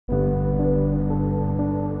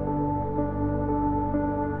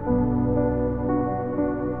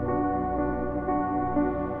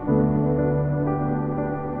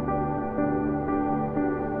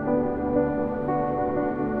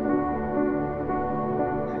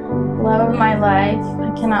Love of my life, I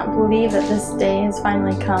cannot believe that this day has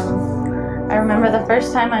finally come. I remember the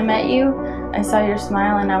first time I met you, I saw your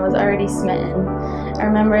smile and I was already smitten. I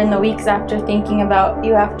remember in the weeks after thinking about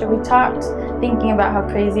you after we talked, thinking about how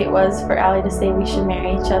crazy it was for Allie to say we should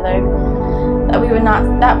marry each other. That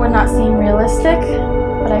would not seem realistic,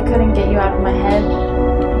 but I couldn't get you out of my head.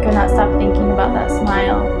 I could not stop thinking about that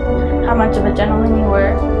smile, how much of a gentleman you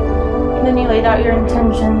were. Then you laid out your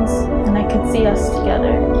intentions, and I could see us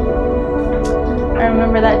together. I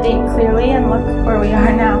remember that date clearly, and look where we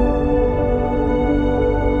are now.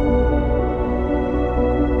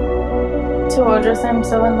 Tewodros, I'm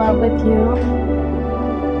so in love with you.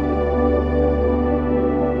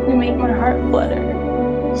 You make my heart flutter.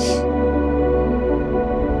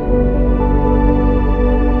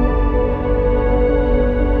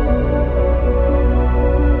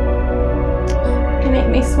 You make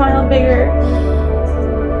me smile bigger.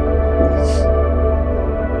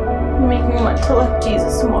 You make me want to love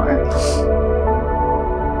Jesus more.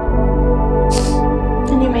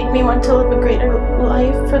 And you make me want to live a greater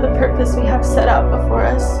life for the purpose we have set out before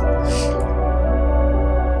us.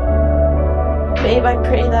 Babe, I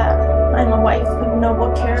pray that I'm a wife of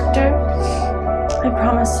noble character. I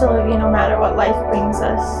promise to love you no matter what life brings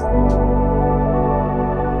us.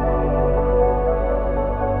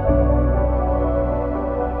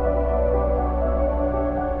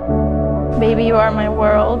 Baby, you are my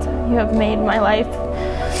world. You have made my life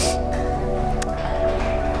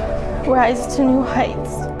rise to new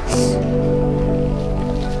heights.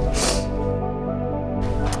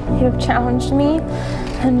 You have challenged me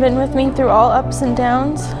and been with me through all ups and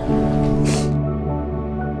downs.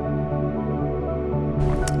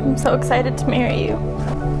 I'm so excited to marry you.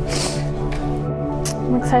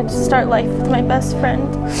 I'm excited to start life with my best friend.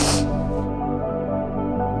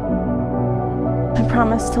 I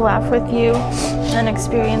promise to laugh with you and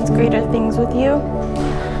experience greater things with you.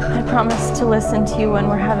 I promise to listen to you when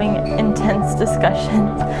we're having intense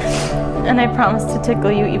discussions. And I promise to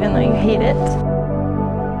tickle you even though you hate it.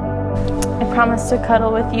 I promise to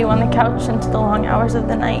cuddle with you on the couch into the long hours of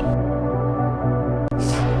the night.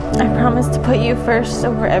 I promise to put you first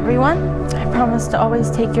over everyone. I promise to always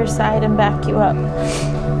take your side and back you up.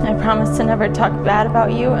 I promise to never talk bad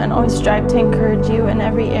about you and always strive to encourage you in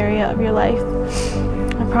every area of your life.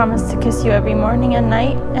 I promise to kiss you every morning and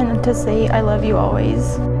night and to say I love you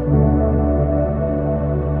always.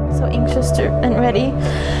 So anxious and ready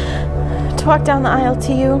to walk down the aisle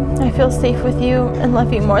to you. I feel safe with you and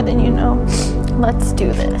love you more than you know. Let's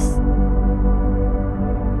do this.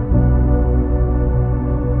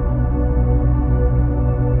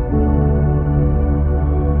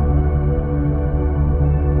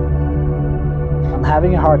 I'm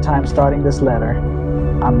having a hard time starting this letter.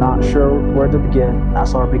 I'm not sure where to begin,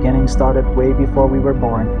 as our beginning started way before we were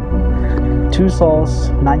born. Two souls,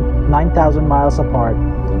 9,000 miles apart,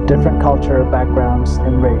 different culture, backgrounds,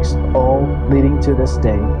 and race, all leading to this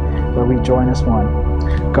day where we join as one.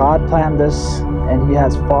 God planned this, and He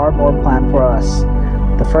has far more planned for us.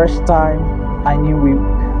 The first time I knew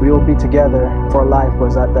we will be together for life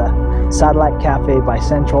was at the Satellite Cafe by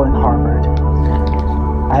Central in Harvard.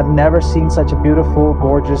 I have never seen such a beautiful,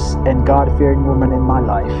 gorgeous, and God-fearing woman in my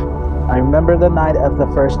life. I remember the night of the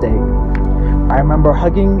first date. I remember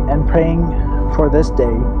hugging and praying for this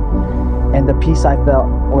day, and the peace I felt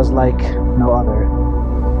was like no other.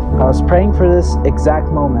 I was praying for this exact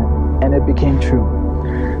moment, and it became true.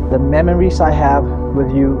 The memories I have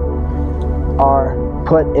with you are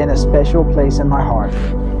put in a special place in my heart.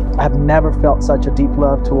 I have never felt such a deep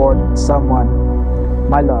love toward someone.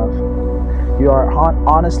 My love. You are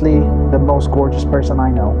honestly the most gorgeous person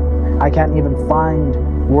I know. I can't even find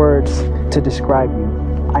words to describe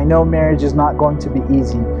you. I know marriage is not going to be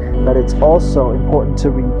easy, but it's also important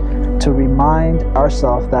to remind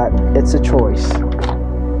ourselves that it's a choice.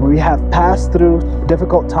 We have passed through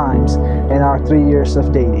difficult times in our 3 years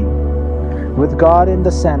of dating. With God in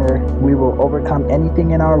the center, we will overcome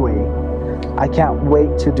anything in our way. I can't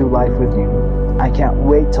wait to do life with you. I can't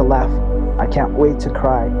wait to laugh. I can't wait to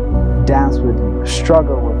cry, dance with you,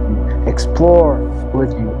 struggle with you, explore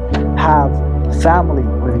with you, have family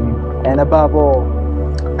with you, and above all,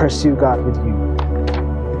 pursue God with you.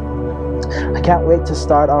 I can't wait to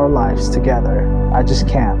start our lives together. I just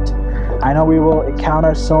can't. I know we will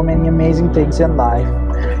encounter so many amazing things in life.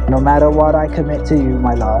 No matter what I commit to you,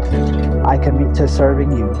 my love, I commit to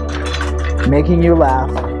serving you, making you laugh,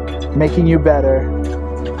 making you better,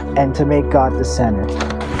 and to make God the center.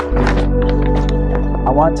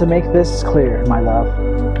 I want to make this clear, my love.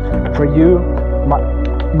 For you,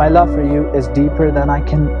 my love for you is deeper than I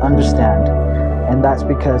can understand, and that's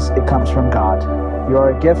because it comes from God. You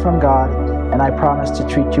are a gift from God, and I promise to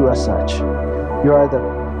treat you as such. You are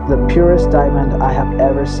the purest diamond I have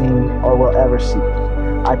ever seen or will ever see.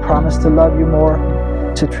 I promise to love you more,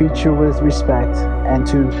 to treat you with respect, and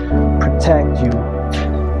to protect you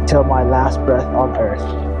till my last breath on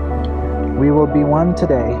earth. We will be one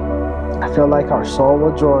today. I feel like our soul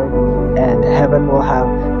will join and heaven will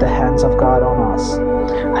have the hands of God on us.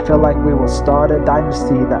 I feel like we will start a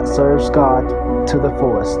dynasty that serves God to the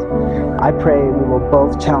fullest. I pray we will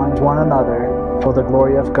both challenge one another for the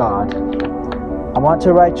glory of God. I want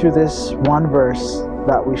to write you this one verse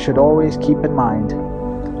that we should always keep in mind.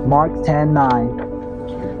 Mark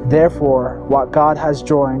 10:9. Therefore, what God has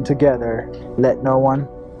joined together, let no one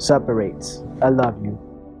separate. I love you.